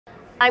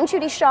I'm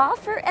Judy Shaw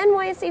for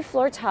NYSE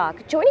Floor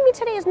Talk. Joining me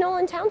today is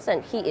Nolan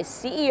Townsend. He is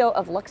CEO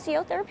of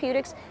LEXEO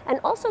Therapeutics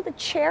and also the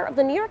chair of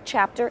the New York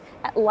chapter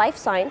at Life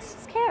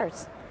Sciences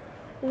Cares.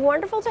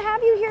 Wonderful to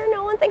have you here,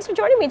 Nolan. Thanks for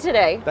joining me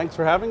today. Thanks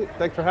for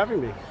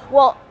having me.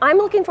 Well, I'm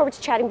looking forward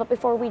to chatting, but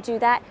before we do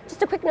that,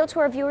 just a quick note to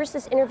our viewers,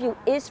 this interview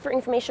is for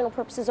informational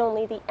purposes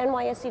only. The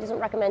NYSE doesn't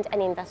recommend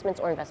any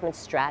investments or investment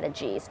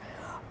strategies.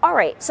 All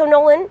right, so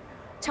Nolan,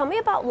 tell me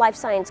about Life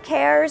Science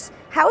Cares.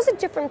 How is it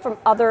different from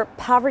other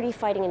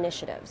poverty-fighting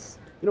initiatives?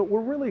 You know, we're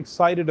really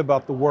excited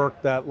about the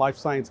work that Life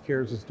Science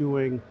Cares is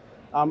doing.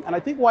 And I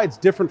think why it's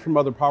different from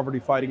other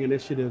poverty-fighting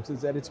initiatives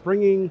is that it's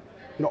bringing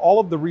all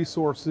of the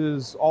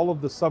resources, all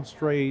of the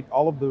substrate,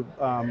 all of the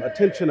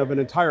attention of an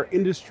entire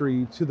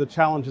industry to the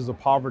challenges of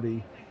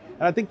poverty.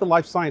 And I think the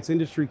life science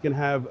industry can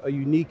have a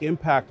unique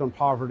impact on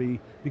poverty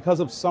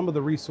because of some of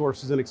the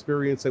resources and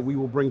experience that we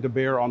will bring to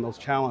bear on those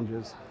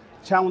challenges.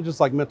 Challenges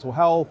like mental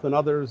health and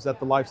others that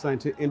the life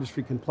science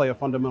industry can play a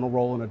fundamental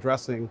role in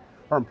addressing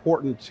are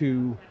important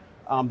to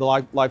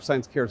the Life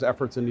Science Cares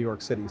efforts in New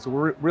York City. So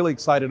we're really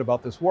excited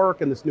about this work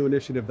and this new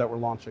initiative that we're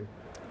launching.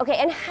 Okay,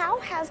 and how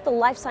has the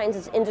life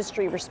sciences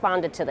industry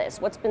responded to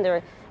this? What's been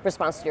their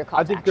response to your call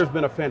to action? I think there's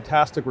been a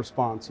fantastic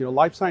response. You know,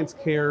 Life Science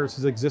Cares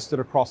has existed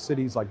across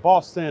cities like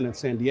Boston and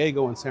San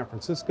Diego and San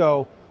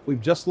Francisco.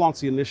 We've just launched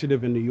the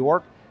initiative in New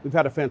York. We've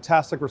had a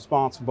fantastic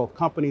response from both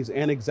companies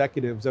and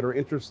executives that are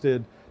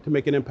interested to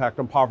make an impact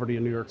on poverty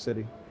in New York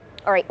City.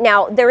 All right,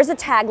 now there is a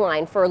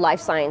tagline for Life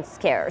Science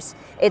Cares.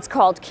 It's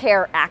called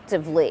Care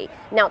Actively.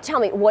 Now tell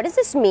me, what does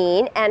this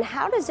mean and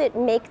how does it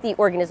make the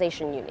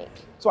organization unique?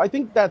 So I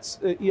think that's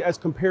as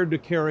compared to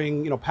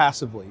caring,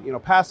 passively.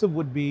 Passive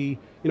would be,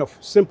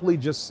 simply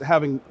just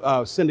having,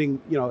 sending,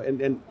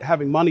 and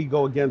having money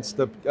go against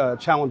the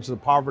challenges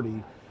of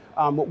poverty.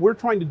 What we're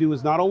trying to do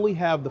is not only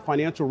have the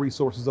financial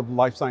resources of the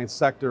life science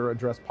sector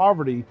address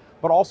poverty,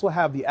 but also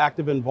have the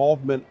active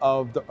involvement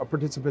of the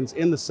participants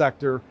in the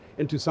sector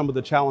into some of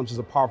the challenges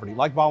of poverty,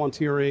 like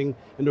volunteering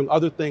and doing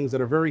other things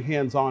that are very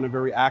hands-on and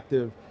very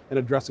active in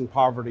addressing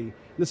poverty.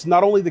 This is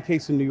not only the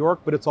case in New York,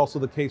 but it's also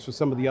the case for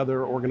some of the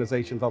other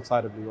organizations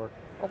outside of New York.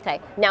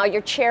 Okay, now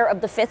you're chair of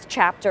the 5th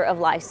chapter of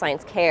Life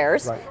Science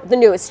Cares, right. The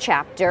newest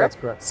chapter. That's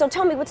correct. So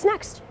tell me, what's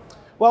next?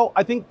 Well,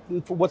 I think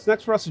what's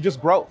next for us is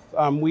just growth.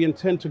 We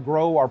intend to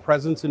grow our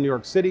presence in New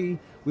York City.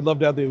 We'd love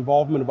to have the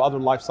involvement of other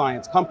life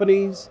science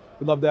companies.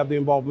 We'd love to have the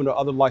involvement of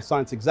other life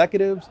science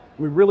executives.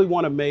 We really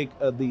want to make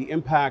the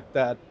impact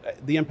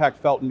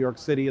felt in New York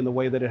City in the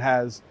way that it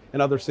has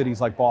in other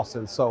cities like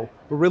Boston. So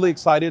we're really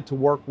excited to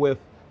work with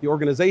the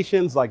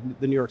organizations like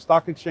the New York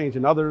Stock Exchange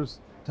and others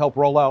to help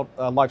roll out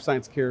Life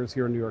Science Cares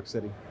here in New York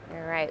City.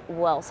 All right,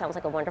 well, sounds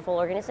like a wonderful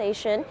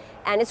organization,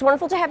 and it's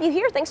wonderful to have you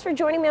here. Thanks for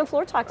joining me on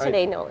Floor Talk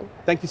today, Nolan.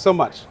 Thank you so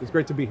much. It's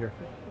great to be here.